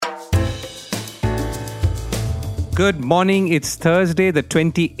Good morning. It's Thursday, the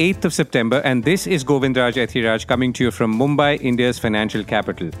 28th of September, and this is Govindraj Ethiraj coming to you from Mumbai, India's financial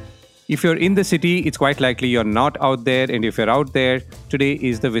capital. If you're in the city, it's quite likely you're not out there, and if you're out there, today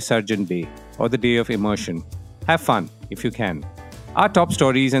is the Visarjan Day, or the day of immersion. Have fun, if you can. Our top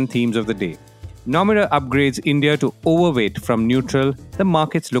stories and themes of the day. Nomura upgrades India to overweight from neutral, the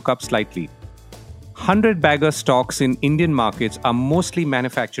markets look up slightly. 100-bagger stocks in Indian markets are mostly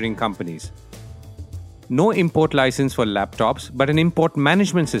manufacturing companies. No import license for laptops, but an import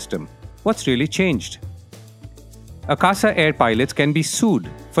management system. What's really changed? Akasa Air pilots can be sued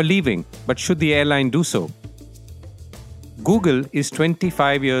for leaving, but should the airline do so? Google is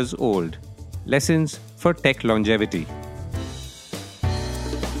 25 years old. Lessons for tech longevity.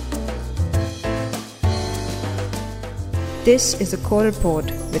 This is a core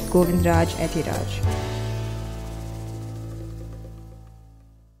report with Govindraj Ethiraj.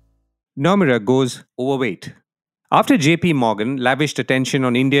 Nomura goes overweight. After JP Morgan lavished attention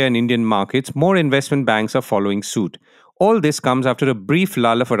on India and Indian markets, more investment banks are following suit. All this comes after a brief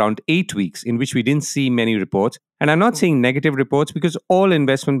lull of around 8 weeks in which we didn't see many reports. And I'm not saying negative reports because all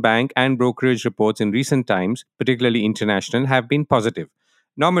investment bank and brokerage reports in recent times, particularly international, have been positive.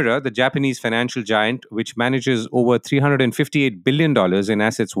 Nomura, the Japanese financial giant, which manages over $358 billion in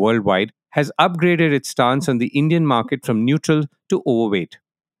assets worldwide, has upgraded its stance on the Indian market from neutral to overweight.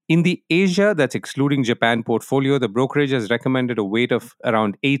 In the Asia, that's excluding Japan portfolio, the brokerage has recommended a weight of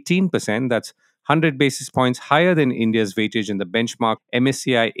around 18%. That's 100 basis points higher than India's weightage in the benchmark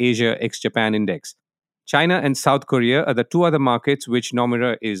MSCI Asia ex-Japan index. China and South Korea are the two other markets which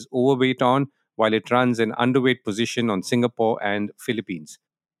Nomura is overweight on, while it runs an underweight position on Singapore and Philippines.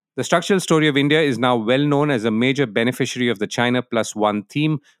 The structural story of India is now well known as a major beneficiary of the China Plus One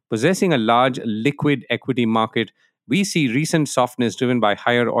theme, possessing a large liquid equity market. We see recent softness driven by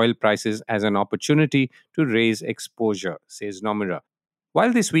higher oil prices as an opportunity to raise exposure, says Nomura.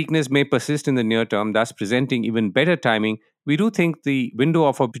 While this weakness may persist in the near term, thus presenting even better timing, we do think the window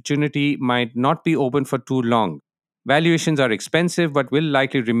of opportunity might not be open for too long. Valuations are expensive but will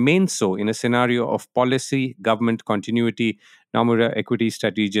likely remain so in a scenario of policy government continuity, Nomura equity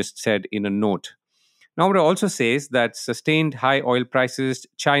strategist said in a note. Nomura also says that sustained high oil prices,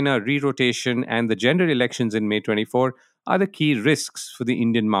 China re-rotation, and the general elections in May 24 are the key risks for the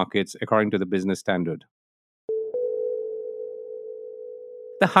Indian markets, according to the Business Standard.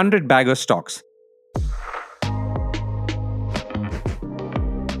 The 100-bagger stocks.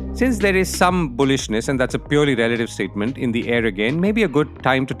 Since there is some bullishness, and that's a purely relative statement, in the air again, maybe a good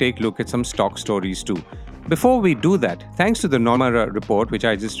time to take a look at some stock stories too. Before we do that, thanks to the Nomura report, which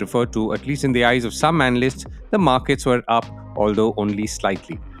I just referred to, at least in the eyes of some analysts, the markets were up, although only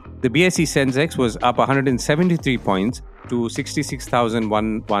slightly. The BSE Sensex was up 173 points to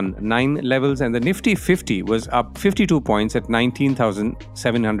 66,119 levels, and the Nifty 50 was up 52 points at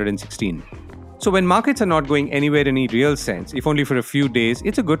 19,716. So when markets are not going anywhere in any real sense, if only for a few days,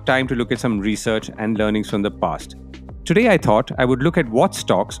 it's a good time to look at some research and learnings from the past. Today I thought I would look at what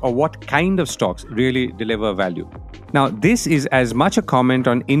stocks or what kind of stocks really deliver value. Now, this is as much a comment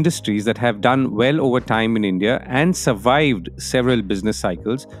on industries that have done well over time in India and survived several business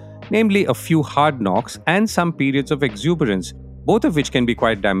cycles, namely a few hard knocks and some periods of exuberance, both of which can be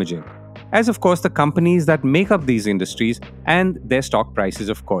quite damaging. As of course the companies that make up these industries and their stock prices,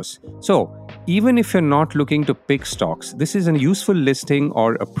 of course. So, even if you're not looking to pick stocks, this is a useful listing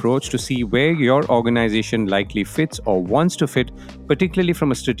or approach to see where your organization likely fits or wants to fit, particularly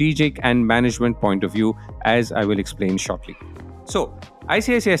from a strategic and management point of view, as I will explain shortly. So,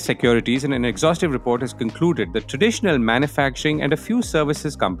 ICICI Securities in an exhaustive report has concluded that traditional manufacturing and a few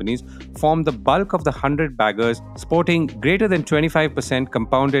services companies form the bulk of the 100 baggers, sporting greater than 25%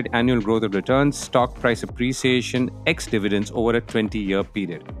 compounded annual growth of returns, stock price appreciation, ex-dividends over a 20-year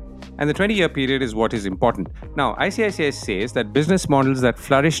period. And the 20-year period is what is important. Now, ICICI says that business models that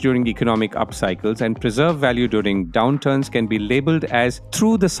flourish during economic upcycles and preserve value during downturns can be labeled as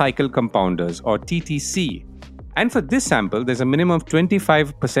through-the-cycle compounders, or TTC. And for this sample, there's a minimum of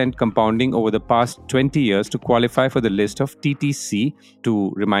 25% compounding over the past 20 years to qualify for the list of TTC.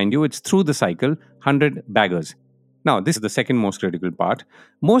 To remind you, it's through the cycle, 100 baggers. Now, this is the second most critical part.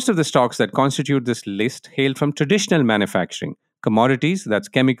 Most of the stocks that constitute this list hail from traditional manufacturing, commodities, that's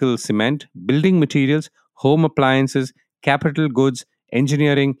chemical, cement, building materials, home appliances, capital goods,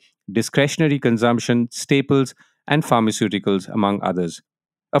 engineering, discretionary consumption, staples, and pharmaceuticals, among others.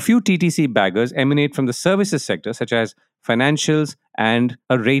 A few TTC baggers emanate from the services sector, such as financials and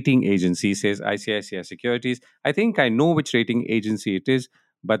a rating agency, says ICICI Securities. I think I know which rating agency it is,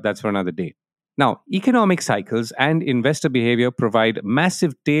 but that's for another day. Now, economic cycles and investor behavior provide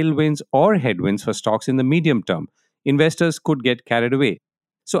massive tailwinds or headwinds for stocks in the medium term. investors could get carried away.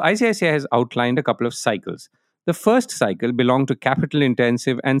 So ICICI has outlined a couple of cycles. The first cycle belonged to capital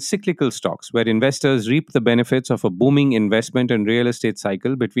intensive and cyclical stocks, where investors reaped the benefits of a booming investment and real estate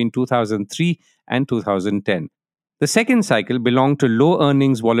cycle between 2003 and 2010. The second cycle belonged to low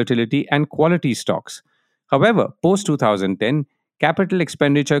earnings volatility and quality stocks. However, post 2010, capital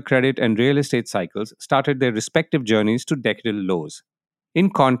expenditure, credit, and real estate cycles started their respective journeys to decadal lows. In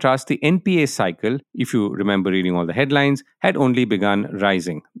contrast, the NPA cycle, if you remember reading all the headlines, had only begun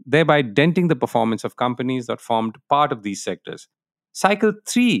rising, thereby denting the performance of companies that formed part of these sectors. Cycle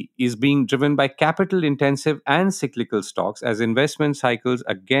 3 is being driven by capital intensive and cyclical stocks as investment cycles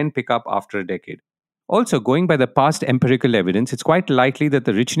again pick up after a decade. Also, going by the past empirical evidence, it's quite likely that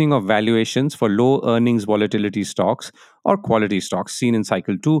the richening of valuations for low earnings volatility stocks or quality stocks seen in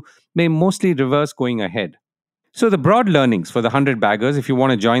cycle 2 may mostly reverse going ahead. So, the broad learnings for the 100 baggers if you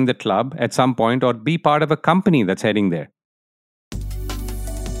want to join the club at some point or be part of a company that's heading there.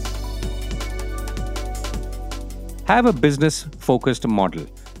 Have a business focused model.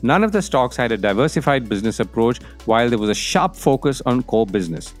 None of the stocks had a diversified business approach while there was a sharp focus on core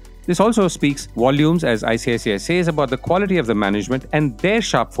business. This also speaks volumes, as ICICI says, about the quality of the management and their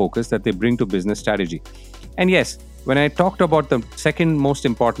sharp focus that they bring to business strategy. And yes, when I talked about the second most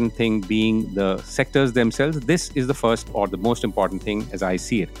important thing being the sectors themselves, this is the first or the most important thing as I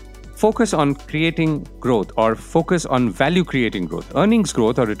see it. Focus on creating growth or focus on value creating growth. Earnings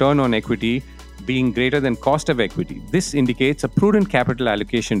growth or return on equity being greater than cost of equity. This indicates a prudent capital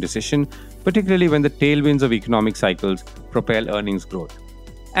allocation decision, particularly when the tailwinds of economic cycles propel earnings growth.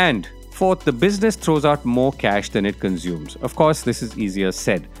 And fourth, the business throws out more cash than it consumes. Of course, this is easier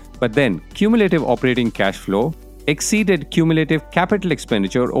said. But then, cumulative operating cash flow exceeded cumulative capital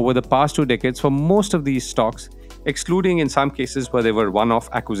expenditure over the past 2 decades for most of these stocks, excluding in some cases where they were one-off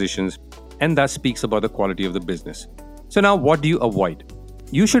acquisitions, and thus speaks about the quality of the business. So now, what do you avoid?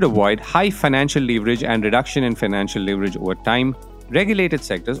 You should avoid high financial leverage and reduction in financial leverage over time. Regulated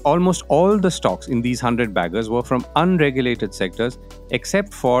sectors, almost all the stocks in these 100 baggers were from unregulated sectors,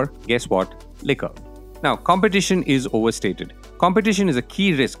 except for, guess what, liquor. Now, competition is overstated. Competition is a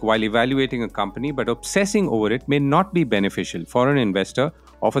key risk while evaluating a company, but obsessing over it may not be beneficial for an investor,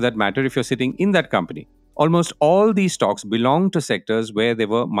 or for that matter, if you're sitting in that company. Almost all these stocks belong to sectors where there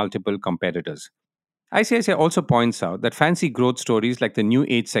were multiple competitors. ICICI also points out that fancy growth stories like the new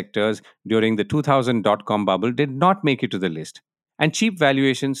age sectors during the 2000 dot-com bubble did not make it to the list. And cheap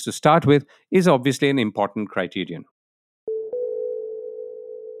valuations to start with is obviously an important criterion.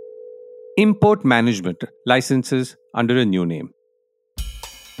 Import management licenses under a new name.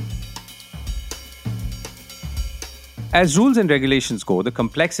 As rules and regulations go, the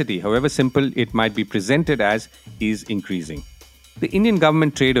complexity, however simple it might be presented as, is increasing. The Indian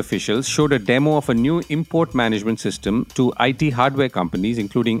government trade officials showed a demo of a new import management system to IT hardware companies,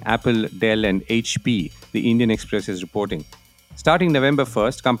 including Apple, Dell, and HP, the Indian Express is reporting. Starting November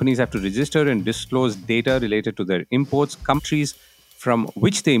 1st, companies have to register and disclose data related to their imports, countries from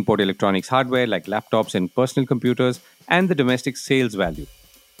which they import electronics hardware like laptops and personal computers, and the domestic sales value.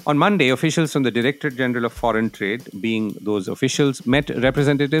 On Monday, officials from the Directorate General of Foreign Trade, being those officials, met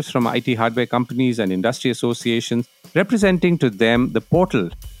representatives from IT hardware companies and industry associations, representing to them the portal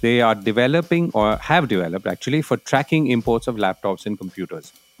they are developing or have developed actually for tracking imports of laptops and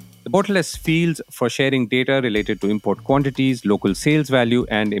computers. The portal has fields for sharing data related to import quantities, local sales value,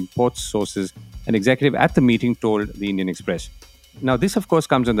 and import sources, an executive at the meeting told the Indian Express. Now, this, of course,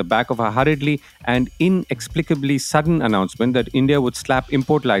 comes on the back of a hurriedly and inexplicably sudden announcement that India would slap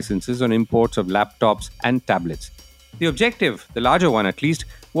import licenses on imports of laptops and tablets. The objective, the larger one at least,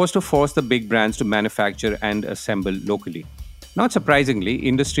 was to force the big brands to manufacture and assemble locally. Not surprisingly,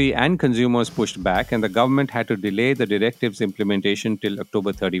 industry and consumers pushed back, and the government had to delay the directive's implementation till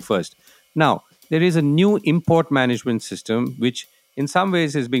October 31st. Now, there is a new import management system which, in some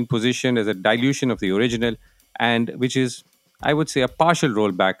ways, is being positioned as a dilution of the original, and which is, I would say, a partial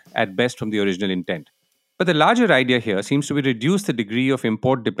rollback at best from the original intent. But the larger idea here seems to be reduce the degree of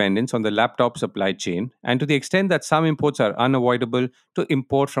import dependence on the laptop supply chain, and to the extent that some imports are unavoidable, to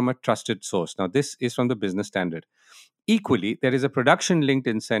import from a trusted source. Now, this is from the Business Standard. Equally, there is a production linked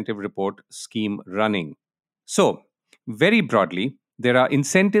incentive report scheme running. So, very broadly, there are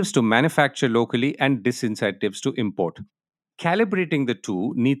incentives to manufacture locally and disincentives to import. Calibrating the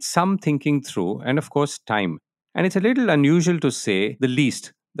two needs some thinking through and, of course, time. And it's a little unusual to say the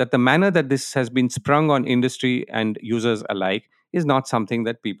least that the manner that this has been sprung on industry and users alike is not something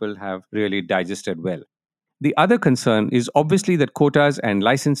that people have really digested well. The other concern is obviously that quotas and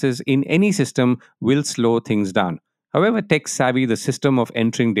licenses in any system will slow things down, however tech savvy the system of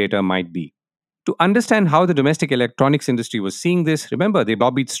entering data might be. To understand how the domestic electronics industry was seeing this, remember they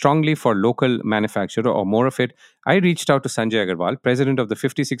lobbied strongly for local manufacturer or more of it. I reached out to Sanjay Agarwal, president of the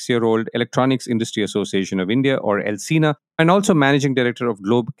 56-year-old Electronics Industry Association of India or ELSINA, and also managing director of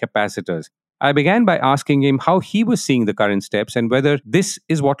Globe Capacitors. I began by asking him how he was seeing the current steps and whether this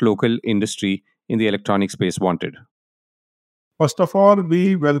is what local industry in the electronic space wanted. First of all,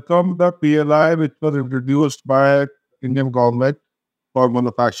 we welcome the PLI which was introduced by Indian government for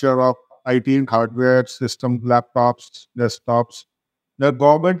manufacture of IT and hardware, system, laptops, desktops. The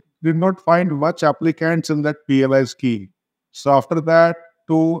government did not find much applicants in that PLI scheme. So after that,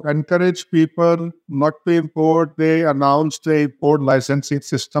 to encourage people not to import, they announced a import licensing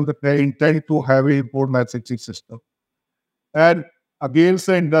system that they intend to have a import licensing system. And against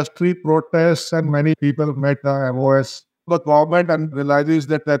the industry protests and many people met the MOS, the government and realizes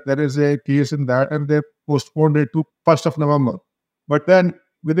that there is a case in that and they postponed it to 1st of November. But then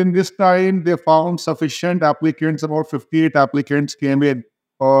within this time, they found sufficient applicants, about 58 applicants came in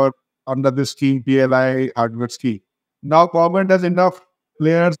for under this scheme, PLI hardware scheme. Now government has enough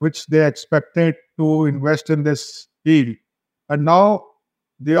players which they expected to invest in this field. And now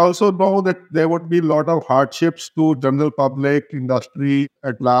they also know that there would be a lot of hardships to general public, industry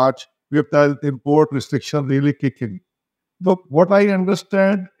at large, if the import restriction really kick in. So what I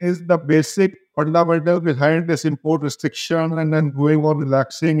understand is the basic fundamental behind this import restriction and then going on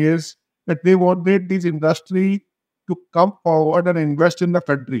relaxing is that they wanted this industry to come forward and invest in the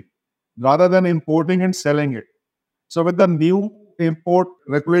country rather than importing and selling it. So with the new import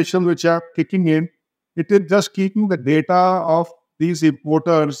regulations which are kicking in, it is just keeping the data of these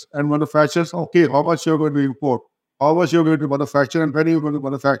importers and manufacturers, okay, how much you're going to import, how much you're going to manufacture, and when you're going to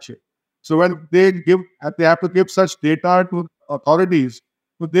manufacture. So when they have to give such data to authorities,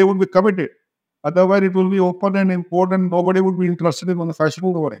 so they will be committed. Otherwise, it will be open and import, and nobody would be interested in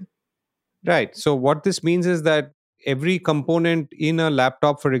manufacturing over it. Right. So, what this means is that every component in a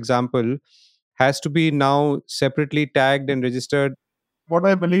laptop, for example, has to be now separately tagged and registered. What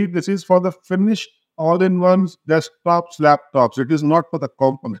I believe this is for the finished all-in-ones desktops, laptops. It is not for the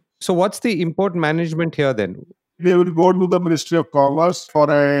component. So, what's the import management here then? They will go to the Ministry of Commerce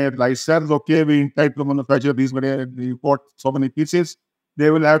for a license. Okay, we intend to manufacture these many, we import so many pieces. They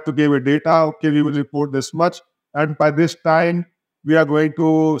will have to give a data. Okay, we will import this much, and by this time we are going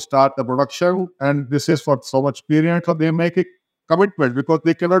to start the production. And this is for so much period. So they make a commitment because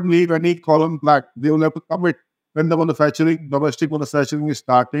they cannot leave any column blank. They will have to commit when the domestic manufacturing is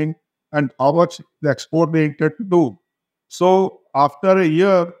starting, and how much the export they intend to do. So after a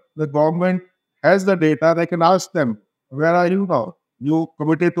year, the government has the data. They can ask them, where are you now? You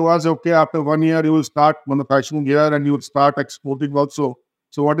committed to us, okay, after 1 year, you will start manufacturing here and you will start exporting also.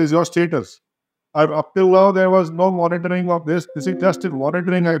 So what is your status? Up till now, there was no monitoring of this. This is just in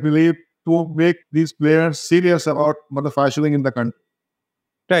monitoring, I believe, to make these players serious about manufacturing in the country.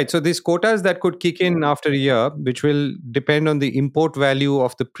 Right. So these quotas that could kick in after a year, which will depend on the import value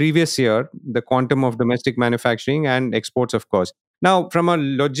of the previous year, the quantum of domestic manufacturing and exports, of course. Now, from a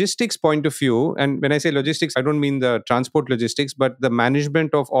logistics point of view, and when I say logistics, I don't mean the transport logistics, but the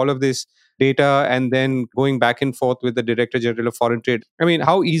management of all of this data and then going back and forth with the Director General of Foreign Trade. I mean,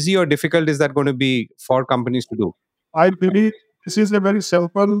 how easy or difficult is that going to be for companies to do? I believe this is a very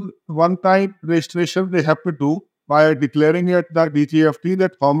simple one-time registration they have to do by declaring at the DGFT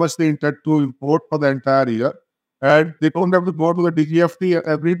that how much they intend to import for the entire year. And they don't have to go to the DGFT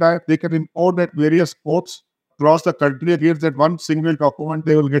every time. They can import at various ports across the country against that one single document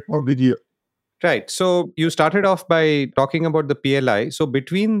they will get from DGFT. Right. So you started off by talking about the PLI. So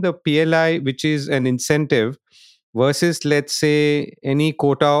between the PLI, which is an incentive, versus, let's say, any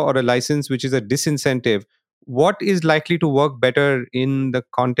quota or a license, which is a disincentive, what is likely to work better in the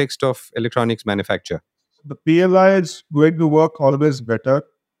context of electronics manufacture? The PLI is going to work always better.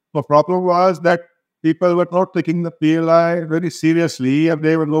 The problem was that people were not taking the PLI very seriously and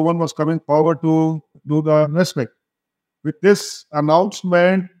no one was coming forward to do the investment. With this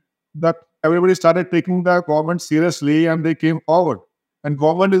announcement, that everybody started taking the government seriously and they came forward. And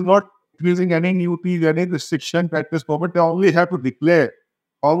government is not increasing any duties, any restriction at this moment. They only have to declare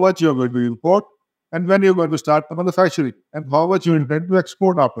how much you're going to import and when you're going to start the manufacturing and how much you intend to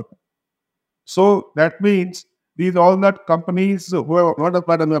export after that. So that means these all that companies who have not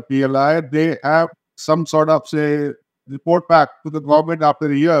applied on the PLI, they have some sort of say report back to the government after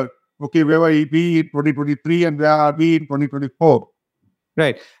a year. Okay, where were we in 2023 and where are we in 2024?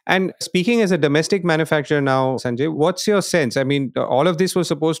 Right. And speaking as a domestic manufacturer now, Sanjay, what's your sense? I mean, all of this was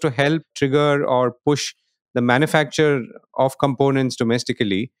supposed to help trigger or push the manufacture of components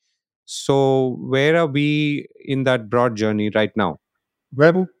domestically. So, where are we in that broad journey right now?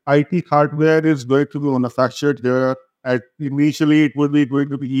 when IT hardware is going to be manufactured here, initially it would be going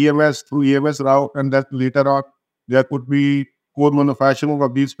to be EMS through EMS route, and then later on there could be core manufacturing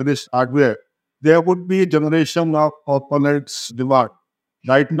of these finished hardware. There would be a generation of components demand.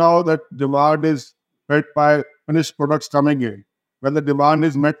 Right now, that demand is met by finished products coming in. When the demand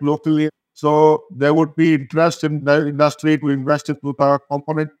is met locally, so there would be interest in the industry to invest into the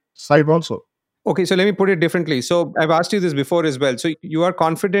component side also. Okay, so let me put it differently. So I've asked you this before as well. So you are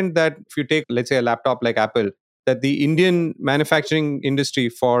confident that if you take, let's say, a laptop like Apple, that the Indian manufacturing industry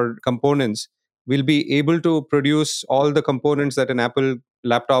for components will be able to produce all the components that an Apple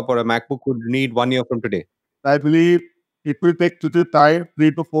laptop or a MacBook would need 1 year from today? I believe it will take little time,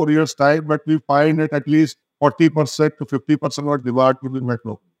 3 to 4 years time, but we find that at least 40% to 50% of demand will be met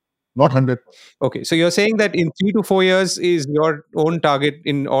locally, not 100. Okay, so you're saying that in 3 to 4 years is your own target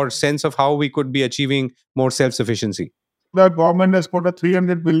in or sense of how we could be achieving more self-sufficiency. The government has put a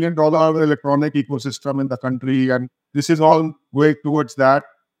 $300 billion electronic ecosystem in the country, and this is all going towards that.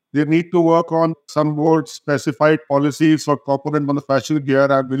 They need to work on some more specified policies for component manufacturing here.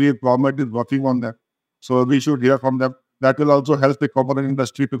 I believe government is working on them. So we should hear from them. That will also help the component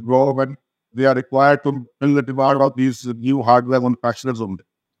industry to grow when they are required to fill the demand of these new hardware manufacturers only.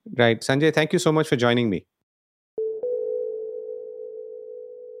 Right. Sanjay, thank you so much for joining me.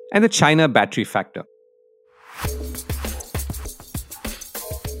 And the China battery factor.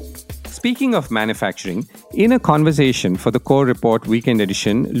 Speaking of manufacturing, in a conversation for the Core Report Weekend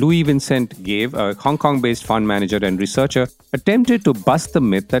Edition, Louis Vincent gave, a Hong Kong based fund manager and researcher, attempted to bust the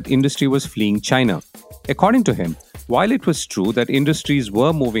myth that industry was fleeing China. According to him, while it was true that industries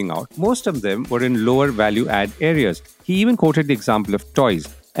were moving out, most of them were in lower value add areas. He even quoted the example of toys,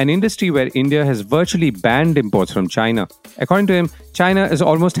 an industry where India has virtually banned imports from China. According to him, China is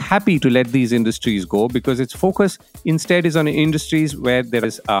almost happy to let these industries go because its focus instead is on industries where there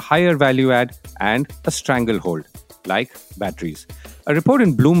is a higher value add and a stranglehold, like batteries. A report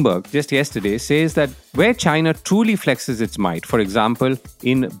in Bloomberg just yesterday says that where China truly flexes its might, for example,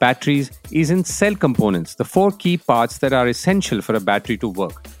 in batteries, is in cell components, the four key parts that are essential for a battery to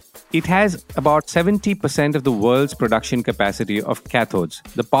work. It has about 70% of the world's production capacity of cathodes,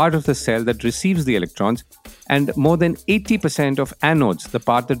 the part of the cell that receives the electrons, and more than 80% of anodes, the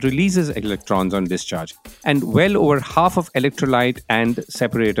part that releases electrons on discharge, and well over half of electrolyte and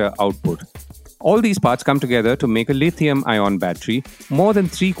separator output. All these parts come together to make a lithium ion battery, more than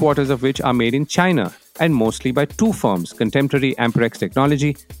 3/4 of which are made in China, and mostly by two firms, Contemporary Amperex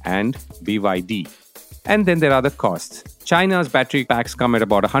Technology and BYD. And then there are the costs. China's battery packs come at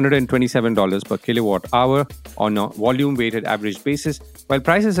about $127 per kilowatt hour on a volume weighted average basis, while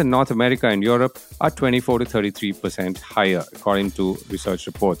prices in North America and Europe are 24 to 33% higher, according to research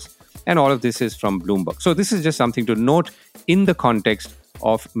reports. And all of this is from Bloomberg. So this is just something to note in the context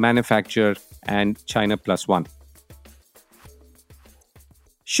of manufacture and China plus one.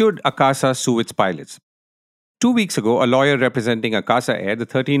 Should Akasa sue its pilots? 2 weeks ago, a lawyer representing Akasa Air, the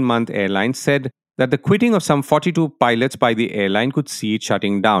 13-month airline, said that the quitting of some 42 pilots by the airline could see it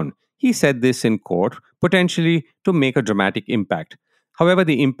shutting down. He said this in court, potentially to make a dramatic impact. However,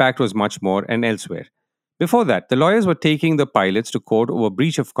 the impact was much more and elsewhere. Before that, the lawyers were taking the pilots to court over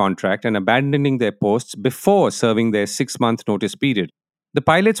breach of contract and abandoning their posts before serving their 6-month notice period. The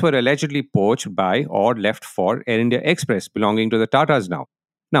pilots were allegedly poached by or left for Air India Express, belonging to the Tatas now.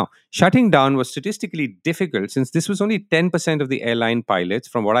 Now, shutting down was statistically difficult since this was only 10% of the airline pilots,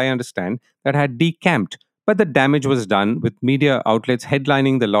 from what I understand, that had decamped. But the damage was done, with media outlets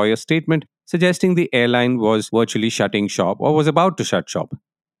headlining the lawyer's statement, suggesting the airline was virtually shutting shop or was about to shut shop,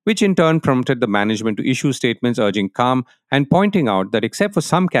 which in turn prompted the management to issue statements urging calm and pointing out that except for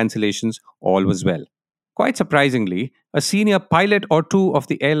some cancellations, all was well. Quite surprisingly, a senior pilot or two of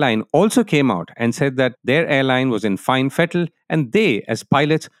the airline also came out and said that their airline was in fine fettle and they, as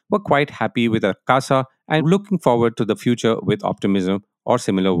pilots, were quite happy with Akasa and looking forward to the future with optimism or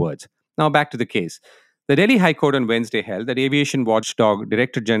similar words. Now back to the case. The Delhi High Court on Wednesday held that aviation watchdog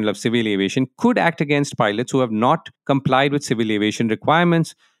Director General of Civil Aviation could act against pilots who have not complied with civil aviation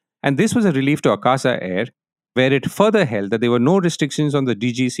requirements, and this was a relief to Akasa Air, where it further held that there were no restrictions on the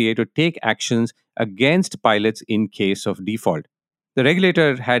DGCA to take actions against pilots in case of default. The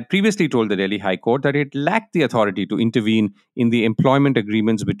regulator had previously told the Delhi High Court that it lacked the authority to intervene in the employment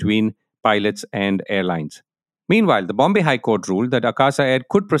agreements between pilots and airlines. Meanwhile, the Bombay High Court ruled that Akasa Air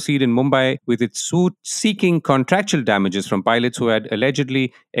could proceed in Mumbai with its suit seeking contractual damages from pilots who had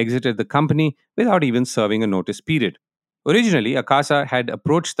allegedly exited the company without even serving a notice period. Originally, Akasa had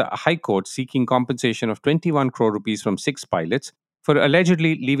approached the High Court seeking compensation of 21 crore rupees from 6 pilots for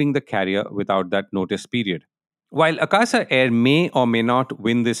allegedly leaving the carrier without that notice period. While Akasa Air may or may not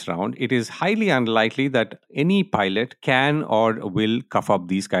win this round, it is highly unlikely that any pilot can or will cough up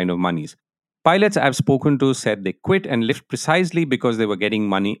these kind of monies. Pilots I've spoken to said they quit and left precisely because they were getting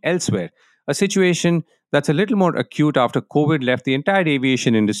money elsewhere, a situation that's a little more acute after COVID left the entire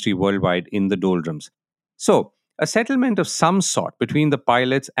aviation industry worldwide in the doldrums. So, a settlement of some sort between the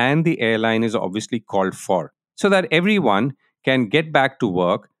pilots and the airline is obviously called for, so that everyone can get back to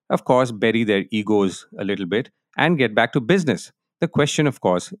work, of course, bury their egos a little bit, and get back to business. The question, of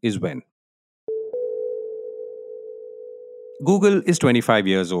course, is when. Google is 25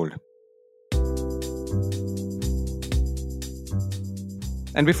 years old.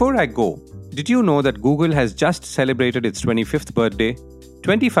 And before I go, did you know that Google has just celebrated its 25th birthday?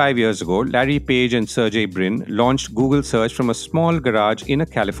 25 years ago, Larry Page and Sergey Brin launched Google Search from a small garage in a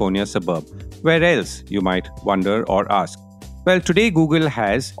California suburb. Where else, you might wonder or ask? Well, today Google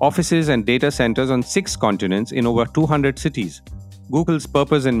has offices and data centers on 6 continents in over 200 cities. Google's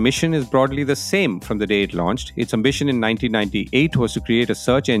purpose and mission is broadly the same from the day it launched. Its ambition in 1998 was to create a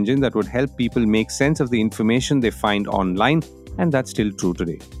search engine that would help people make sense of the information they find online, and that's still true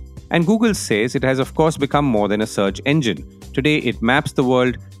today. And Google says it has, of course, become more than a search engine. Today, it maps the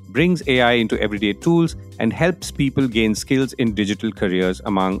world, brings AI into everyday tools, and helps people gain skills in digital careers,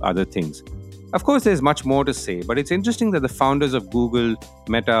 among other things. Of course, there's much more to say, but it's interesting that the founders of Google,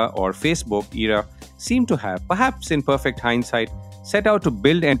 Meta, or Facebook era seem to have, perhaps in perfect hindsight, set out to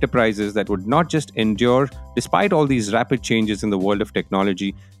build enterprises that would not just endure despite all these rapid changes in the world of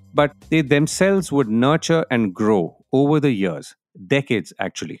technology, but they themselves would nurture and grow over the years, decades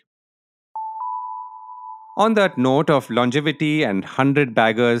actually. On that note of longevity and 100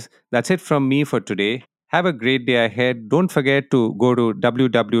 baggers, that's it from me for today. Have a great day ahead. Don't forget to go to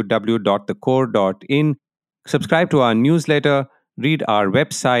www.thecore.in, subscribe to our newsletter, read our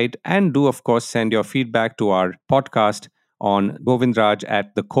website, and do, of course, send your feedback to our podcast on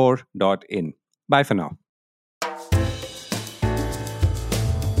govindraj@thecore.in. Bye for now.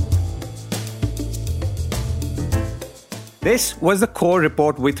 This was the Core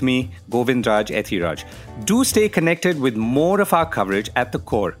Report with me, Govindraj Ethiraj. Do stay connected with more of our coverage at The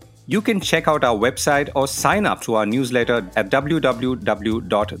Core. You can check out our website or sign up to our newsletter at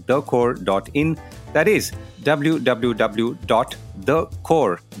www.thecore.in. That is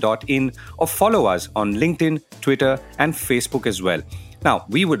www.thecore.in, or follow us on LinkedIn, Twitter, and Facebook as well. Now,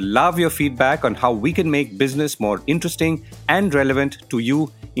 we would love your feedback on how we can make business more interesting and relevant to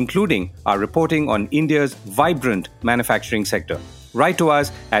you, including our reporting on India's vibrant manufacturing sector. Write to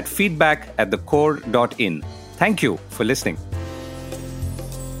us at feedback@thecore.in. Thank you for listening.